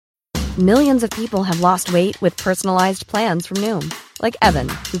Millions of people have lost weight with personalized plans from Noom. Like Evan,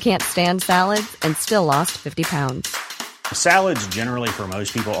 who can't stand salads and still lost 50 pounds. Salads generally for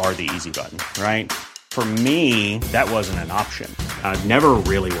most people are the easy button, right? For me, that wasn't an option. I never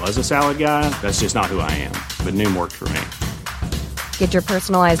really was a salad guy. That's just not who I am. But Noom worked for me. Get your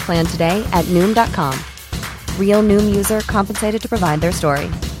personalized plan today at Noom.com. Real Noom user compensated to provide their story.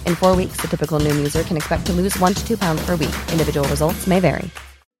 In 4 weeks, the typical Noom user can expect to lose 1 to 2 pounds per week. Individual results may vary.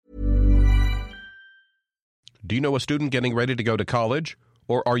 Do you know a student getting ready to go to college?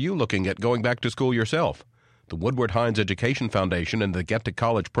 Or are you looking at going back to school yourself? The Woodward Hines Education Foundation and the Get to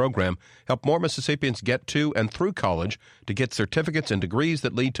College program help more Mississippians get to and through college to get certificates and degrees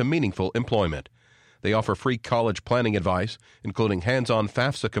that lead to meaningful employment. They offer free college planning advice, including hands-on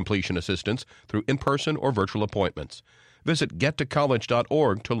FAFSA completion assistance through in-person or virtual appointments. Visit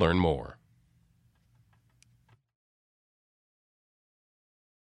gettocollege.org to learn more.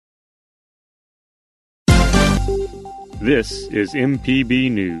 This is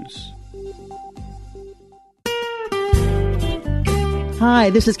MPB News. Hi,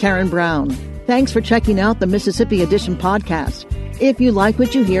 this is Karen Brown. Thanks for checking out the Mississippi Edition podcast. If you like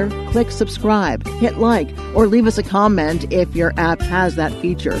what you hear, click subscribe, hit like, or leave us a comment if your app has that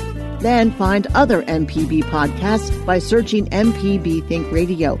feature. Then find other MPB podcasts by searching MPB Think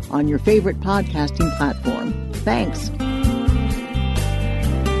Radio on your favorite podcasting platform. Thanks.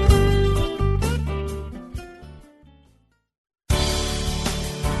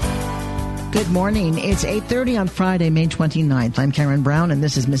 Good morning. It's 8:30 on Friday, May 29th. I'm Karen Brown, and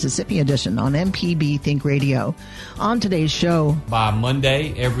this is Mississippi Edition on MPB Think Radio. On today's show, by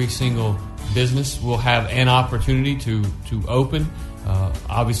Monday, every single business will have an opportunity to open,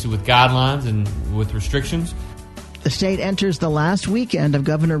 obviously with guidelines and with restrictions. The state enters the last weekend of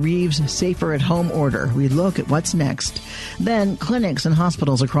Governor Reeves' safer-at-home order. We look at what's next. Then, clinics and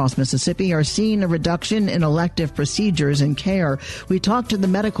hospitals across Mississippi are seeing a reduction in elective procedures and care. We talked to the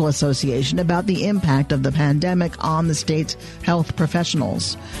Medical Association about the impact of the pandemic on the state's health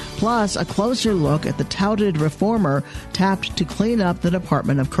professionals. Plus, a closer look at the touted reformer tapped to clean up the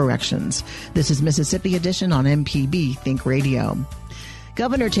Department of Corrections. This is Mississippi Edition on MPB Think Radio.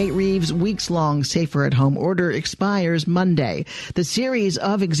 Governor Tate Reeves' weeks-long safer-at-home order expires Monday. The series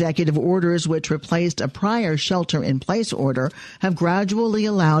of executive orders which replaced a prior shelter-in-place order have gradually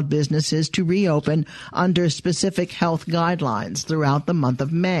allowed businesses to reopen under specific health guidelines throughout the month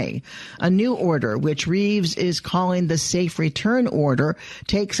of May. A new order, which Reeves is calling the Safe Return Order,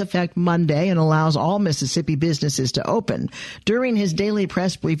 takes effect Monday and allows all Mississippi businesses to open. During his daily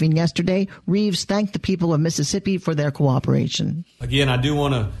press briefing yesterday, Reeves thanked the people of Mississippi for their cooperation. Again, I do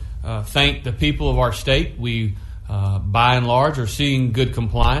want to thank the people of our state. We, by and large, are seeing good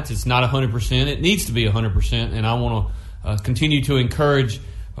compliance. It's not 100%. It needs to be 100%. And I want to continue to encourage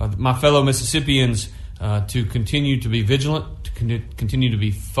my fellow Mississippians to continue to be vigilant, to continue to be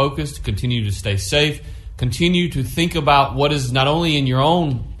focused, continue to stay safe, continue to think about what is not only in your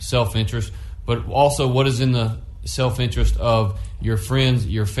own self-interest, but also what is in the self-interest of your friends,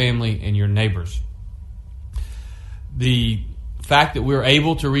 your family, and your neighbors. The fact that we're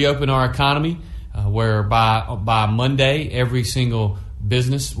able to reopen our economy, where by Monday every single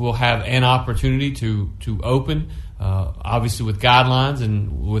business will have an opportunity to open, obviously with guidelines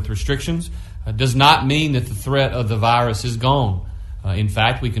and with restrictions, does not mean that the threat of the virus is gone. In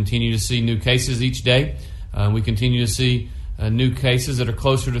fact, we continue to see new cases each day. We continue to see new cases that are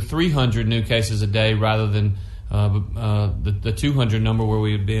closer to 300 new cases a day rather than the 200 number where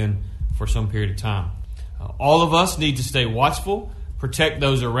we have been for some period of time. All of us need to stay watchful, protect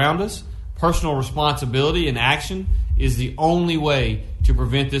those around us. Personal responsibility and action is the only way to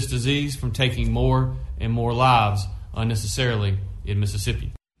prevent this disease from taking more and more lives unnecessarily in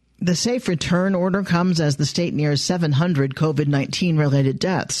Mississippi. The safe return order comes as the state nears 700 COVID-19 related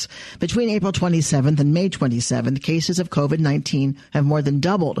deaths. Between April 27th and May 27th, cases of COVID-19 have more than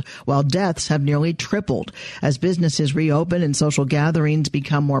doubled, while deaths have nearly tripled. As businesses reopen and social gatherings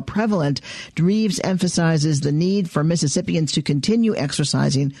become more prevalent, Reeves emphasizes the need for Mississippians to continue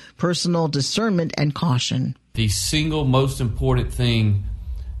exercising personal discernment and caution. The single most important thing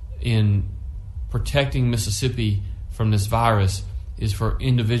in protecting Mississippi from this virus is for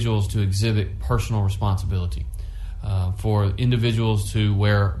individuals to exhibit personal responsibility, for individuals to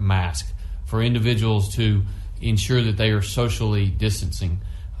wear masks, for individuals to ensure that they are socially distancing.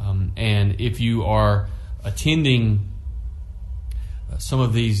 And if you are attending some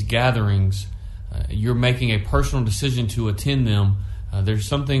of these gatherings, you're making a personal decision to attend them. There's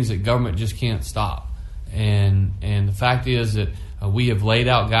some things that government just can't stop. And the fact is that we have laid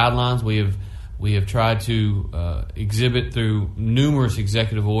out guidelines. We We have tried to exhibit through numerous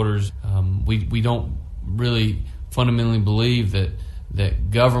executive orders. We don't really fundamentally believe that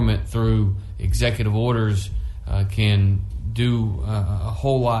government through executive orders can do a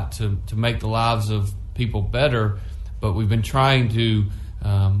whole lot to make the lives of people better, but we've been trying to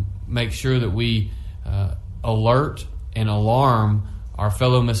make sure that we alert and alarm our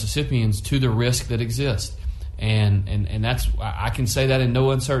fellow Mississippians to the risk that exists. And that's, I can say that in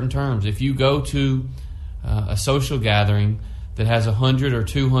no uncertain terms. If you go to a social gathering that has 100 or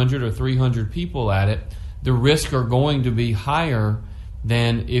 200 or 300 people at it, the risks are going to be higher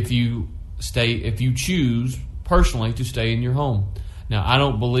than if you choose personally to stay in your home. Now, I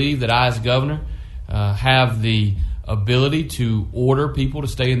don't believe that I, as governor, have the ability to order people to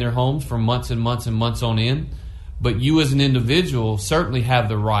stay in their homes for months and months and months on end, but you as an individual certainly have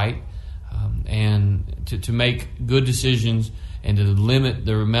the right and to make good decisions and to limit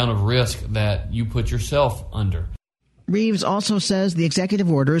the amount of risk that you put yourself under. Reeves also says the executive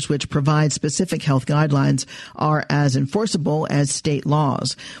orders, which provide specific health guidelines, are as enforceable as state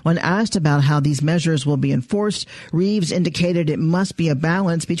laws. When asked about how these measures will be enforced, Reeves indicated it must be a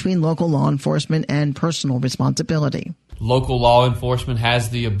balance between local law enforcement and personal responsibility. Local law enforcement has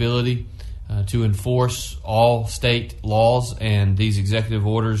the ability to enforce all state laws, and these executive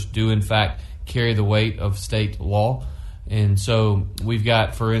orders do, in fact, carry the weight of state law. And so we've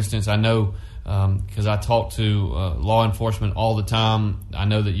got, for instance, I know because I talk to law enforcement all the time. I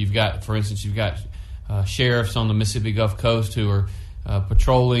know that you've got sheriffs on the Mississippi Gulf Coast who are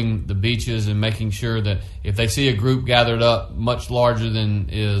patrolling the beaches and making sure that if they see a group gathered up much larger than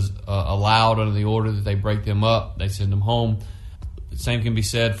is allowed under the order, that they break them up, they send them home. The same can be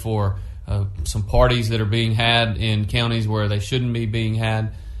said for some parties that are being had in counties where they shouldn't be being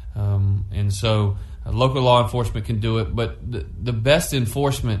had. And so local law enforcement can do it, but the best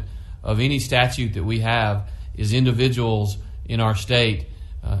enforcement of any statute that we have is individuals in our state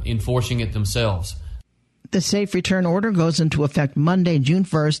enforcing it themselves. The safe return order goes into effect Monday, June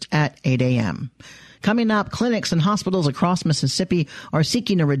 1st at 8 a.m. Coming up, clinics and hospitals across Mississippi are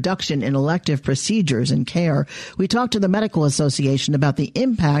seeking a reduction in elective procedures and care. We talked to the Medical Association about the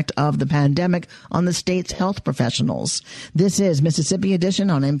impact of the pandemic on the state's health professionals. This is Mississippi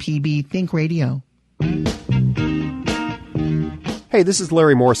Edition on MPB Think Radio. Hey, this is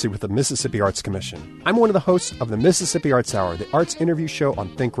Larry Morrissey with the Mississippi Arts Commission. I'm one of the hosts of the Mississippi Arts Hour, the arts interview show on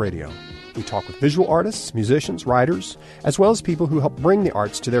Think Radio. We talk with visual artists, musicians, writers, as well as people who help bring the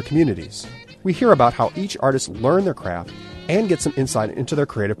arts to their communities. We hear about how each artist learned their craft and get some insight into their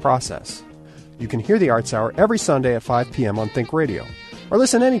creative process. You can hear the Arts Hour every Sunday at 5 p.m. on Think Radio, or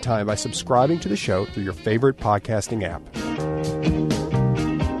listen anytime by subscribing to the show through your favorite podcasting app.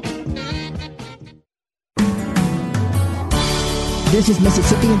 This is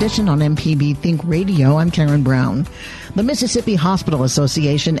Mississippi Edition on MPB Think Radio. I'm Karen Brown. The Mississippi Hospital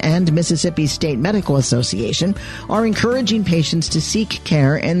Association and Mississippi State Medical Association are encouraging patients to seek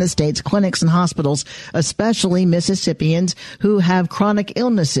care in the state's clinics and hospitals, especially Mississippians who have chronic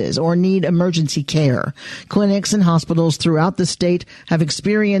illnesses or need emergency care. Clinics and hospitals throughout the state have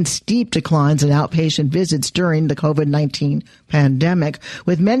experienced steep declines in outpatient visits during the COVID-19 pandemic,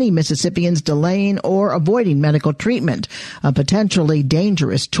 with many Mississippians delaying or avoiding medical treatment, a potentially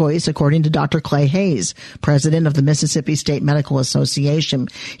dangerous choice, according to Dr. Clay Hayes, president of the Mississippi State Medical Association.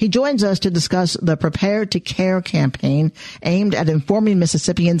 He joins us to discuss the Prepare to Care campaign aimed at informing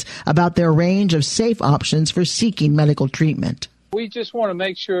Mississippians about their range of safe options for seeking medical treatment. We just want to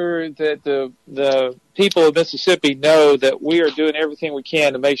make sure that the people of Mississippi know that we are doing everything we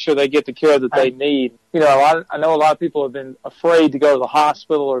can to make sure they get the care that they need. You know, I know a lot of people have been afraid to go to the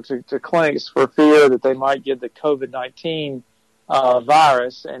hospital or to clinics for fear that they might get the COVID-19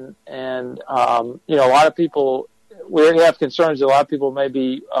 virus. And you know, a lot of people, we have concerns that a lot of people may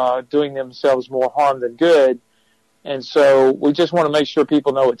be doing themselves more harm than good. And so we just want to make sure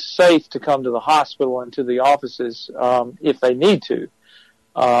people know it's safe to come to the hospital and to the offices if they need to.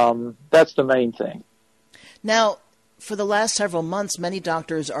 That's the main thing. Now, for the last several months, many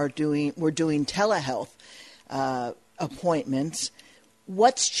doctors were doing telehealth appointments.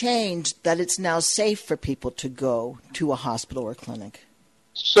 What's changed that it's now safe for people to go to a hospital or clinic?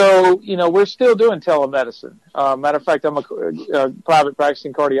 So, you know, we're still doing telemedicine. Matter of fact, I'm a private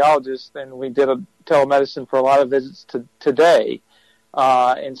practicing cardiologist, and we did a telemedicine for a lot of visits today.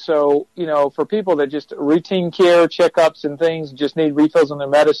 And so, you know, for people that just routine care, checkups and things, just need refills on their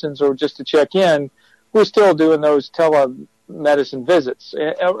medicines or just to check in, we're still doing those telemedicine visits.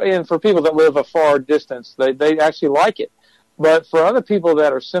 And for people that live a far distance, they actually like it. But for other people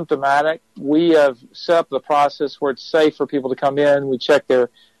that are symptomatic, we have set up the process where it's safe for people to come in. We check their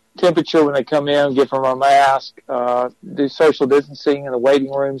temperature when they come in, give them a mask, do social distancing in the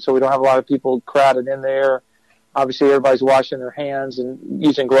waiting room so we don't have a lot of people crowded in there. Obviously, everybody's washing their hands and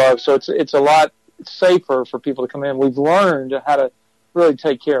using gloves, so it's a lot safer for people to come in. We've learned how to really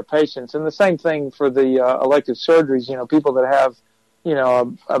take care of patients, and the same thing for the elective surgeries. People that have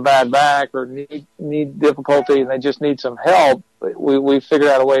a bad back or need difficulty and they just need some help. We figured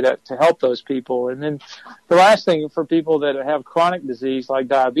out a way to help those people. And then the last thing for people that have chronic disease like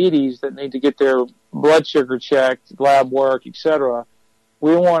diabetes that need to get their blood sugar checked, lab work, etc.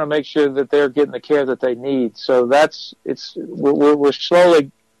 We want to make sure that they're getting the care that they need. So we're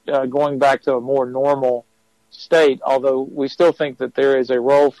slowly going back to a more normal state, although we still think that there is a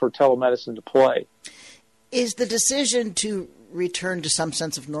role for telemedicine to play. Is the decision to return to some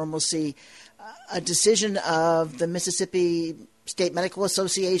sense of normalcy a decision of the Mississippi State Medical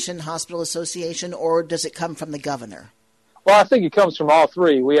Association, Hospital Association, or does it come from the governor? Well, I think it comes from all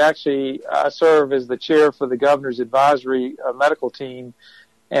three. We actually serve as the chair for the governor's advisory medical team,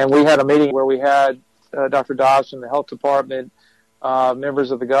 and we had a meeting where we had Dr. Dobbs from the health department,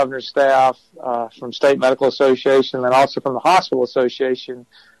 members of the governor's staff from State Medical Association, and also from the Hospital Association.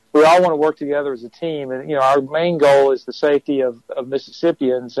 We all want to work together as a team, and our main goal is the safety of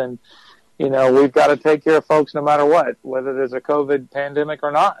Mississippians, and we've got to take care of folks no matter what, whether there's a COVID pandemic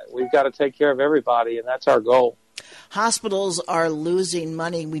or not. We've got to take care of everybody, and that's our goal. Hospitals are losing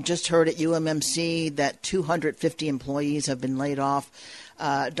money. We just heard at UMMC that 250 employees have been laid off.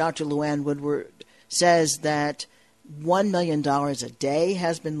 Dr. Luann Woodward says that $1 million a day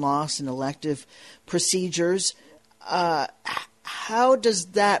has been lost in elective procedures. How does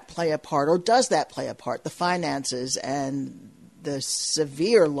that play a part, or does that play a part, the finances and the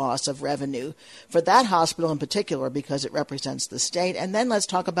severe loss of revenue for that hospital in particular because it represents the state? And then let's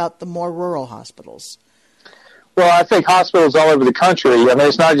talk about the more rural hospitals. Well, I think hospitals all over the country. I mean,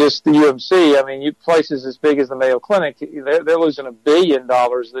 it's not just the UMC. I mean, places as big as the Mayo Clinic, they're losing $1 billion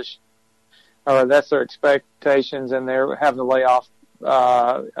this year. That's their expectations, and they're having to lay off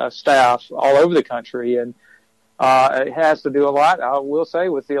staff all over the country. And it has to do a lot, I will say,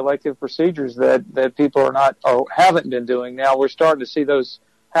 with the elective procedures that people are not or haven't been doing. Now we're starting to see those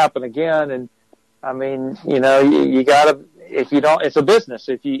happen again. And I mean, you got to, if you don't, it's a business.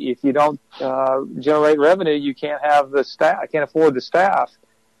 If you don't generate revenue, you can't have the staff, can't afford the staff.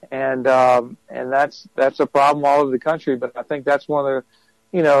 And that's a problem all over the country. But I think that's one of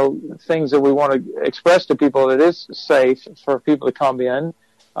the, things that we want to express to people, that is safe for people to come in.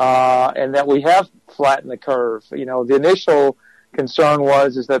 And that we have flattened the curve. The initial concern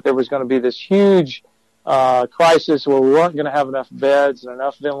is that there was going to be this huge crisis where we weren't going to have enough beds and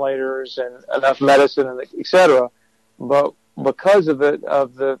enough ventilators and enough medicine, and et cetera. But because of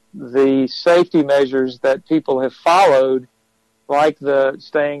the safety measures that people have followed, like the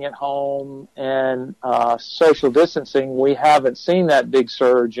staying at home and social distancing, we haven't seen that big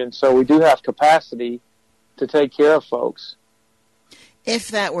surge, and so we do have capacity to take care of folks. If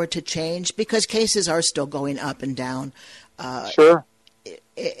that were to change, because cases are still going up and down. Sure.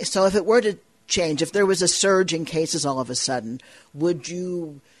 So if it were to change, if there was a surge in cases all of a sudden, would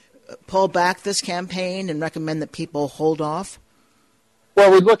you pull back this campaign and recommend that people hold off?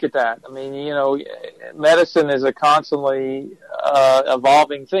 Well, we'd look at that. I mean, medicine is a constantly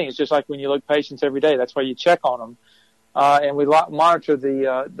evolving thing. It's just like when you look at patients every day. That's why you check on them. And we monitor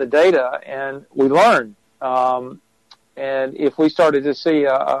the data, and we learn. And if we started to see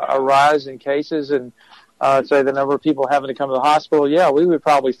a rise in cases and say the number of people having to come to the hospital, we would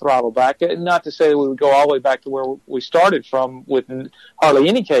probably throttle back. Not to say that we would go all the way back to where we started from with hardly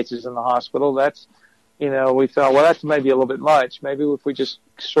any cases in the hospital. That's, we thought, well, that's maybe a little bit much. Maybe if we just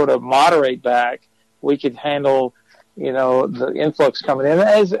sort of moderate back, we could handle, the influx coming in.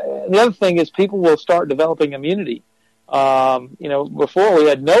 The other thing is people will start developing immunity. Before we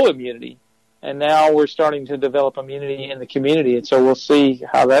had no immunity. And now we're starting to develop immunity in the community, and so we'll see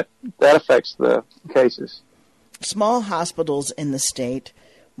how that affects the cases. Small hospitals in the state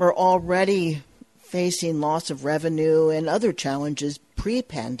were already facing loss of revenue and other challenges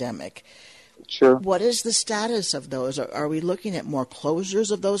pre-pandemic. Sure. What is the status of those? Are we looking at more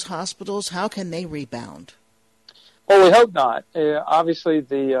closures of those hospitals? How can they rebound? Well, we hope not. Obviously,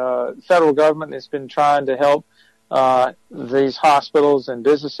 the federal government has been trying to help these hospitals and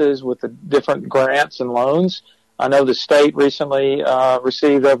businesses with the different grants and loans. I know the state recently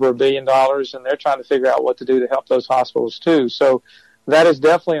received over $1 billion, and they're trying to figure out what to do to help those hospitals too. So that is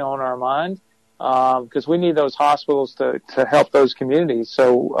definitely on our mind because we need those hospitals to help those communities.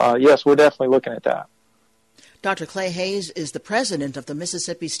 So yes, we're definitely looking at that. Dr. Clay Hayes is the president of the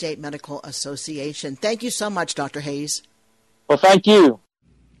Mississippi State Medical Association. Thank you so much, Dr. Hayes. Well, thank you.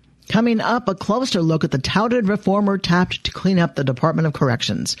 Coming up, a closer look at the touted reformer tapped to clean up the Department of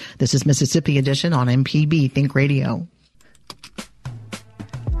Corrections. This is Mississippi Edition on MPB Think Radio.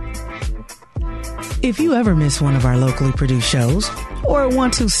 If you ever miss one of our locally produced shows or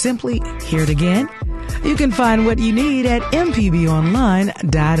want to simply hear it again, you can find what you need at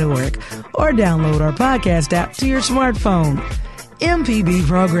mpbonline.org or download our podcast app to your smartphone. MPB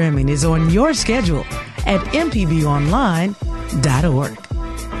programming is on your schedule at mpbonline.org.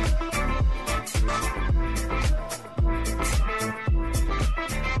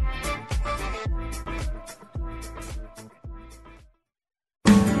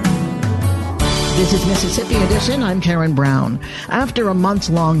 This is Mississippi Edition. I'm Karen Brown. After a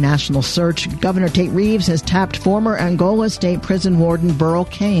months-long national search, Governor Tate Reeves has tapped former Angola State Prison Warden Burl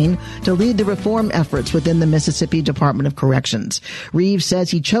Cain to lead the reform efforts within the Mississippi Department of Corrections. Reeves says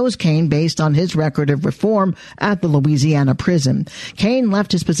he chose Cain based on his record of reform at the Louisiana prison. Cain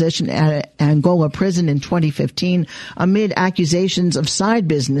left his position at Angola prison in 2015 amid accusations of side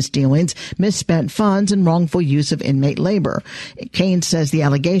business dealings, misspent funds, and wrongful use of inmate labor. Cain says the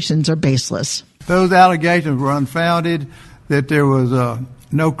allegations are baseless. Those allegations were unfounded, that there was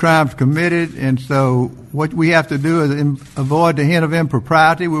no crimes committed, and so what we have to do is avoid the hint of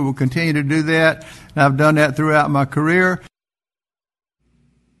impropriety. We will continue to do that, and I've done that throughout my career.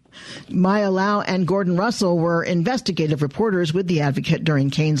 Maya Lau and Gordon Russell were investigative reporters with the Advocate during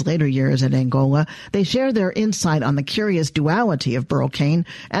Cain's later years at Angola. They share their insight on the curious duality of Burl Cain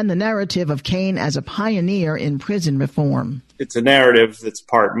and the narrative of Cain as a pioneer in prison reform. It's a narrative that's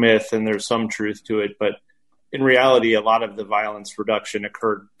part myth and there's some truth to it, but in reality, a lot of the violence reduction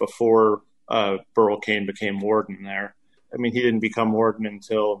occurred before Burl Cain became warden there. I mean, he didn't become warden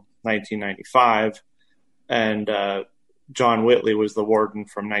until 1995, and John Whitley was the warden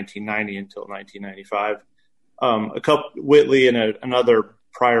from 1990 until 1995. Whitley and another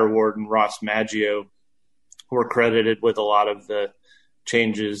prior warden, Ross Maggio, were credited with a lot of the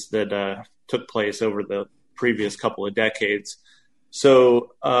changes that took place over the previous couple of decades.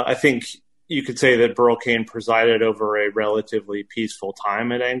 So I think you could say that Burl Cain presided over a relatively peaceful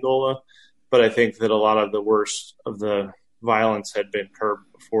time at Angola, but I think that a lot of the worst of the violence had been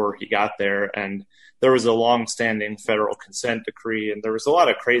curbed before he got there, and there was a long-standing federal consent decree, and there was a lot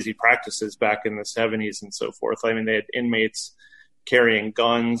of crazy practices back in the 70s and so forth. I mean, they had inmates carrying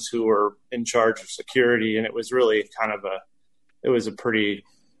guns who were in charge of security, and it was really kind of a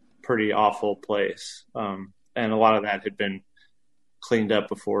pretty awful place. And a lot of that had been cleaned up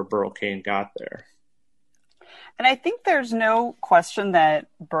before Burl Cain got there. And I think there's no question that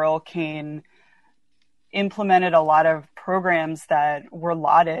Burl Cain implemented a lot of programs that were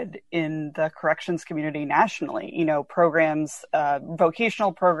lauded in the corrections community nationally, programs,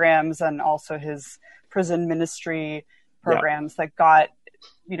 vocational programs, and also his prison ministry programs that got,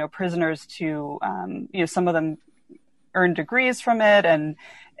 prisoners to, some of them earned degrees from it and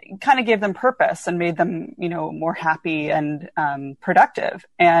kind of gave them purpose and made them, more happy and productive.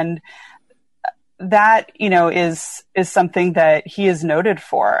 And that, is something that he is noted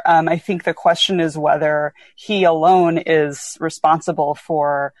for. I think the question is whether he alone is responsible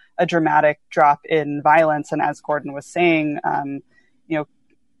for a dramatic drop in violence. And as Gordon was saying,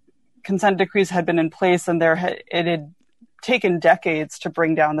 consent decrees had been in place, and it had taken decades to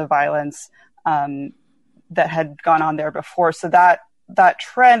bring down the violence that had gone on there before. So that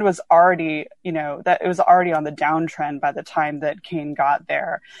trend was already, that it was already on the downtrend by the time that Cain got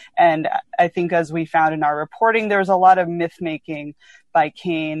there. And I think, as we found in our reporting, there was a lot of myth making by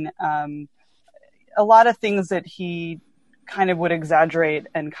Cain, a lot of things that he kind of would exaggerate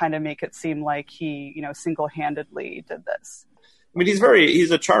and kind of make it seem like he, single-handedly did this. I mean,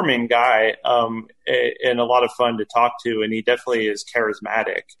 he's a charming guy, and a lot of fun to talk to, and he definitely is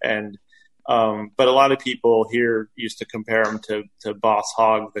charismatic. And but a lot of people here used to compare him to Boss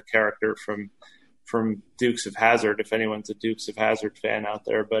Hogg, the character from Dukes of Hazzard, if anyone's a Dukes of Hazzard fan out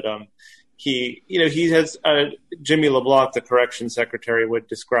there. But he has Jimmy LeBlanc, the corrections secretary, would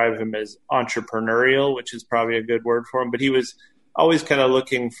describe him as entrepreneurial, which is probably a good word for him. But he was always kind of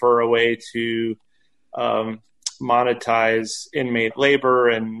looking for a way to monetize inmate labor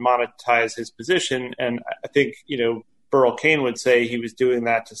and monetize his position. And I think, Burl Cain would say he was doing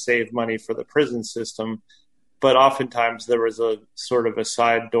that to save money for the prison system. But oftentimes there was a sort of a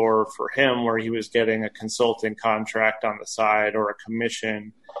side door for him where he was getting a consulting contract on the side or a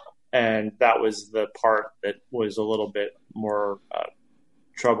commission. And that was the part that was a little bit more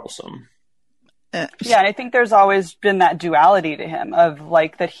troublesome. Yeah, and I think there's always been that duality to him of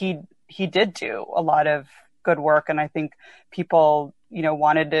that he did do a lot of good work. And I think people,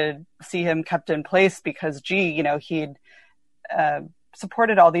 wanted to see him kept in place because, he'd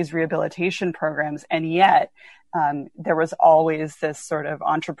supported all these rehabilitation programs, and yet there was always this sort of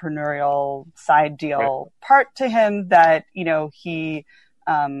entrepreneurial side deal part to him that, he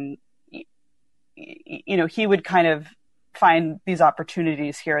would kind of find these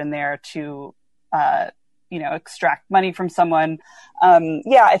opportunities here and there to, extract money from someone.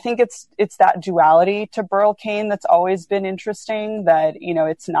 I think it's that duality to Burl Cain that's always been interesting, that,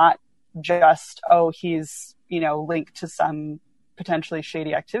 it's not just, he's, linked to some potentially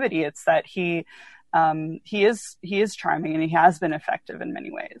shady activity. It's that he is charming, and he has been effective in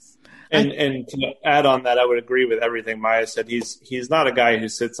many ways. And to add on that, I would agree with everything Maya said. He's not a guy who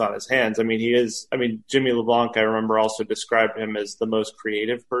sits on his hands. Jimmy LeBlanc, I remember, also described him as the most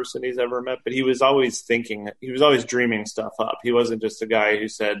creative person he's ever met, but he was always thinking, he was always dreaming stuff up. He wasn't just a guy who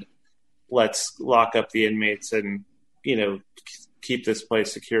said, let's lock up the inmates and, keep this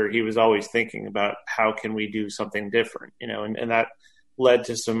place secure. He was always thinking about how can we do something different, and that led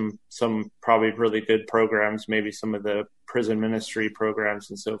to some probably really good programs, maybe some of the prison ministry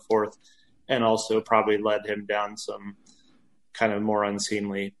programs and so forth, and also probably led him down some kind of more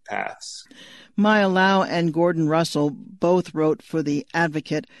unseemly paths. Maya Lau and Gordon Russell both wrote for The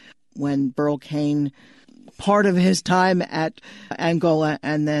Advocate when Burl Cain, part of his time at Angola,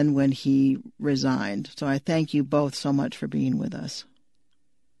 and then when he resigned. So I thank you both so much for being with us.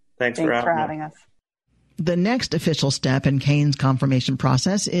 Thanks for having us. The next official step in Cain's confirmation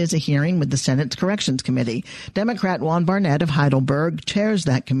process is a hearing with the Senate's Corrections Committee. Democrat Juan Barnett of Heidelberg chairs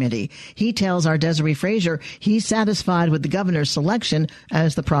that committee. He tells our Desiree Frazier he's satisfied with the governor's selection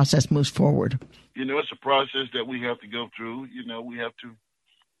as the process moves forward. It's a process that we have to go through. We have to,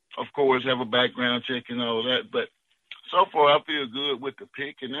 of course, have a background check and all that. But so far, I feel good with the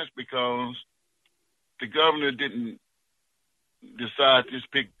pick, and that's because the governor didn't decide to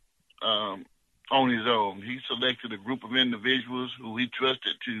pick on his own. He selected a group of individuals who he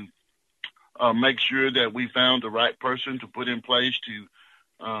trusted to make sure that we found the right person to put in place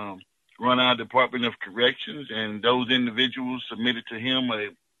to run our Department of Corrections. And those individuals submitted to him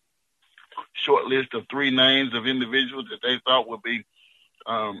a short list of 3 names of individuals that they thought would be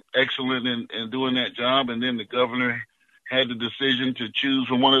excellent in doing that job. And then the governor had the decision to choose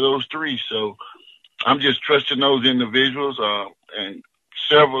from one of those 3. So I'm just trusting those individuals, and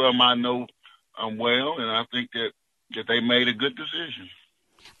several of them I know well, and I think that they made a good decision.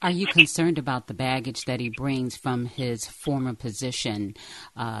 Are you concerned about the baggage that he brings from his former position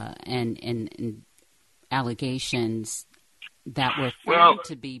and allegations that were found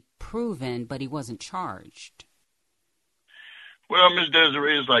to be proven, but he wasn't charged? Well, Ms.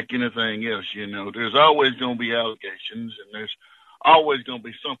 Desiree, is like anything else, there's always going to be allegations, and there's always going to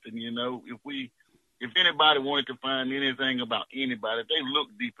be something, If anybody wanted to find anything about anybody, if they look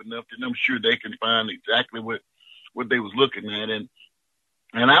deep enough, then I'm sure they can find exactly what they was looking at. And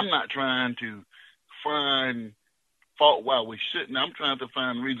I'm not trying to find fault why we shouldn't. I'm trying to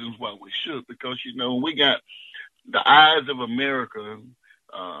find reasons why we should, because, we got the eyes of America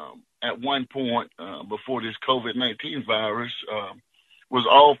at one point before this COVID-19 virus was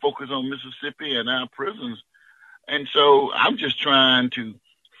all focused on Mississippi and our prisons. And so I'm just trying to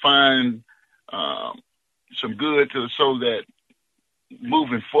find some good so that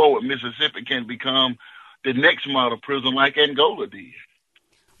moving forward, Mississippi can become the next model prison like Angola did.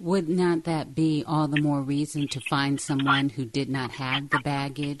 Would not that be all the more reason to find someone who did not have the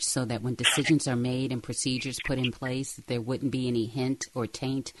baggage, so that when decisions are made and procedures put in place, that there wouldn't be any hint or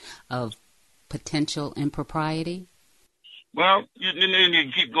taint of potential impropriety? Well,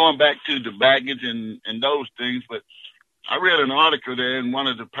 you keep going back to the baggage and those things, but I read an article there in one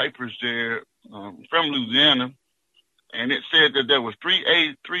of the papers there from Louisiana, and it said that there was three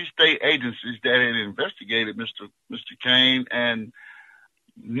state agencies that had investigated Mr. Cain, and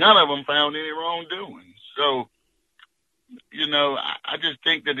none of them found any wrongdoing. So, I just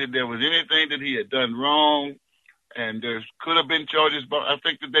think that if there was anything that he had done wrong, and there could have been charges, but I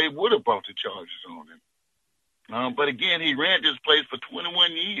think that they would have brought the charges on him. But again, he ran this place for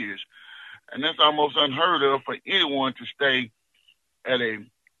 21 years. And that's almost unheard of for anyone to stay at a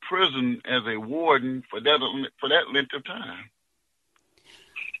prison as a warden for that length of time.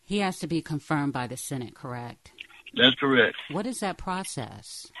 He has to be confirmed by the Senate, correct? That's correct. What is that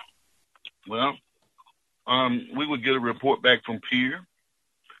process? Well, we would get a report back from Peer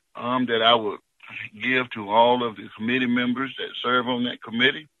that I would give to all of the committee members that serve on that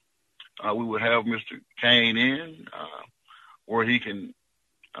committee. We would have Mr. Cain in where he can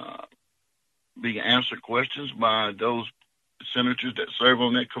be answered questions by those senators that serve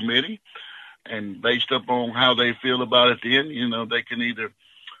on that committee, and based upon how they feel about it then, they can either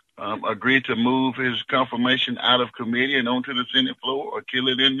agree to move his confirmation out of committee and onto the Senate floor or kill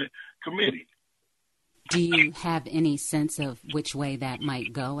it in the committee. Do you have any sense of which way that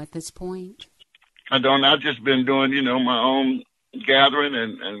might go at this point? I don't. I've just been doing, my own gathering,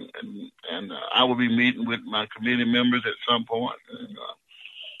 and I will be meeting with my committee members at some point. And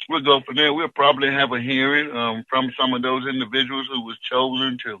we'll go from there. We'll probably have a hearing from some of those individuals who was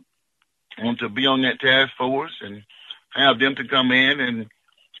chosen to be on that task force, and have them to come in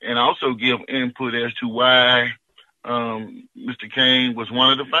and also give input as to why Mr. Cain was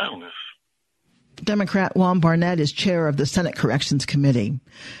one of the finalists. Democrat Juan Barnett is chair of the Senate Corrections Committee.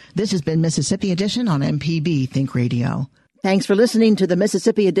 This has been Mississippi Edition on MPB Think Radio. Thanks for listening to the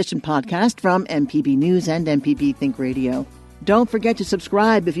Mississippi Edition podcast from MPB News and MPB Think Radio. Don't forget to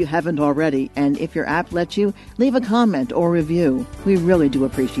subscribe if you haven't already, and if your app lets you, leave a comment or review. We really do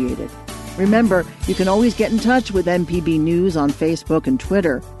appreciate it. Remember, you can always get in touch with MPB News on Facebook and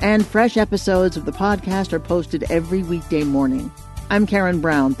Twitter, and fresh episodes of the podcast are posted every weekday morning. I'm Karen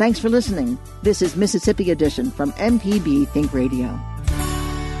Brown. Thanks for listening. This is Mississippi Edition from MPB Think Radio.